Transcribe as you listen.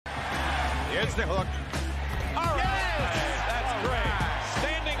Here's the hook. All right. Yes! That's great.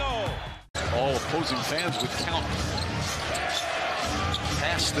 Standing O. All opposing fans would count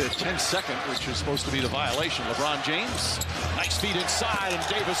past the 10-second, which is supposed to be the violation. LeBron James, nice feed inside, and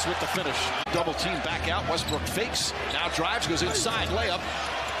Davis with the finish. Double team back out. Westbrook fakes, now drives, goes inside, layup.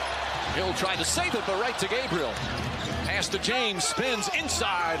 Hill tried to save it, but right to Gabriel. Pass to James, spins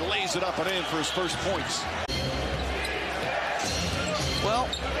inside, lays it up and in for his first points. Well,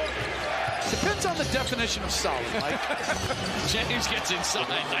 depends on the definition of solid, Mike. James gets inside,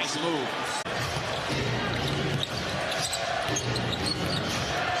 nice move.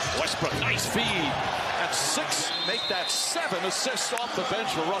 Westbrook, nice feed. That's 6, make that 7 assists off the bench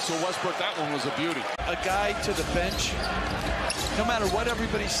for Russell Westbrook. That one was a beauty. A guy to the bench, no matter what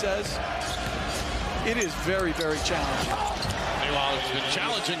everybody says, it is very, very challenging. Meanwhile, it's been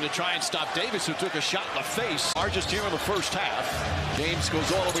challenging to try and stop Davis, who took a shot in the face. Largest here in the first half. James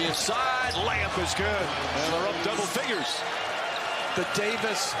goes all the way inside. Layup is good. And they're up double figures. The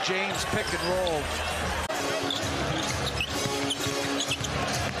Davis-James pick and roll.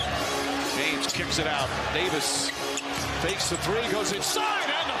 James kicks it out. Davis fakes the three, goes inside,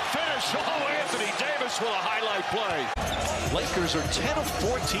 and the finish. Oh, Anthony Davis with a highlight play. Lakers are 10 of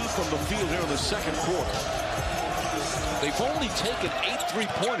 14 from the field here in the second quarter. They've only taken 8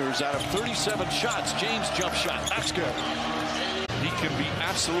 3-pointers out of 37 shots. James jump shot, that's good. He can be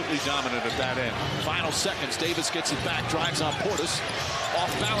absolutely dominant at that end. Final seconds, Davis gets it back, drives on Portis.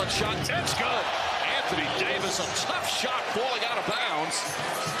 Off balance shot, it's good. Anthony Davis, a tough shot falling out of bounds.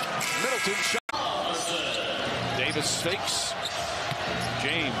 Middleton shot. Davis fakes.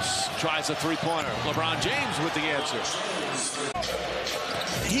 James tries a 3-pointer. LeBron James with the answer.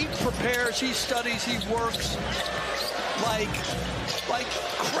 He prepares, he studies, he works like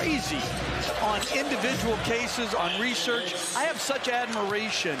crazy on individual cases, on research. I have such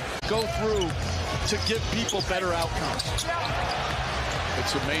admiration go through to give people better outcomes.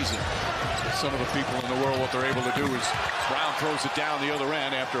 It's amazing. Some of the people in the world, what they're able to do is Brown throws it down the other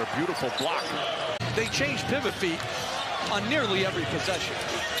end after a beautiful block. They change pivot feet on nearly every possession.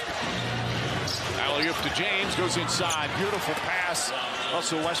 Alley-oop to James, goes inside. Beautiful pass.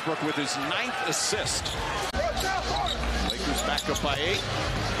 Russell Westbrook with his 9th assist. Lakers back up by 8.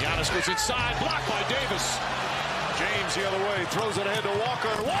 Giannis goes inside, blocked by Davis. James the other way, throws it ahead to Walker,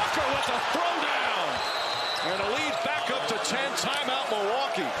 and Walker with the throwdown. And a lead back up to 10, timeout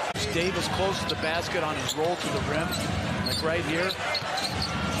Milwaukee. Davis close to the basket on his roll to the rim, like right here.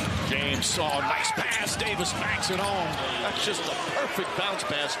 James saw a nice pass, Davis backs it home. That's just a perfect bounce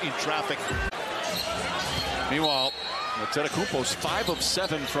pass in traffic. Meanwhile, Antetokounmpo's 5 of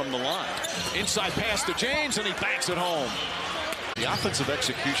 7 from the line. Inside pass to James, and he banks it home. The offensive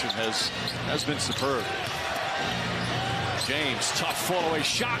execution has been superb. James, tough fall-away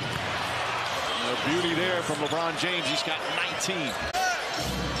shot. And a beauty there from LeBron James. He's got 19.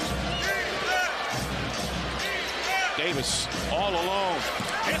 Davis all alone.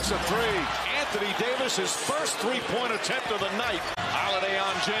 Hits a 3. Anthony Davis, his first 3-point attempt of the night. Holiday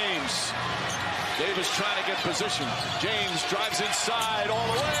on James. Davis trying to get position. James drives inside all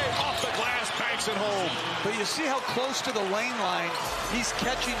the way. Off the glass, banks it home. But you see how close to the lane line he's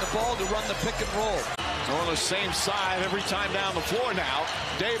catching the ball to run the pick and roll. They're on the same side every time down the floor now.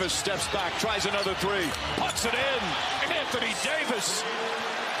 Davis steps back, tries another 3. Puts it in. Anthony Davis.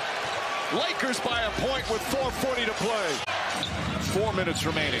 Lakers by a point with 4:40 to play. 4 minutes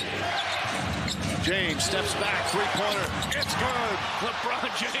remaining. James steps back, 3-pointer. It's good. LeBron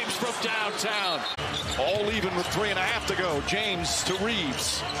James from downtown. All even with 3.5 to go. James to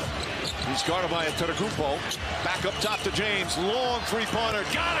Reeves. He's guarded by Antetokounmpo. Back up top to James. Long 3-pointer.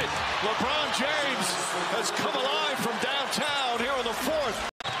 Got it. LeBron James has come alive from downtown here in the 4th.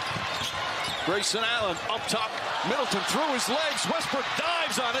 Grayson Allen up top. Middleton through his legs. Westbrook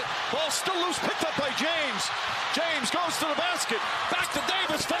dives on it. Ball still loose. Picked up by James. James goes to the basket. Back to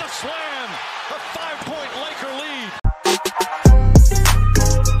Davis for the slam.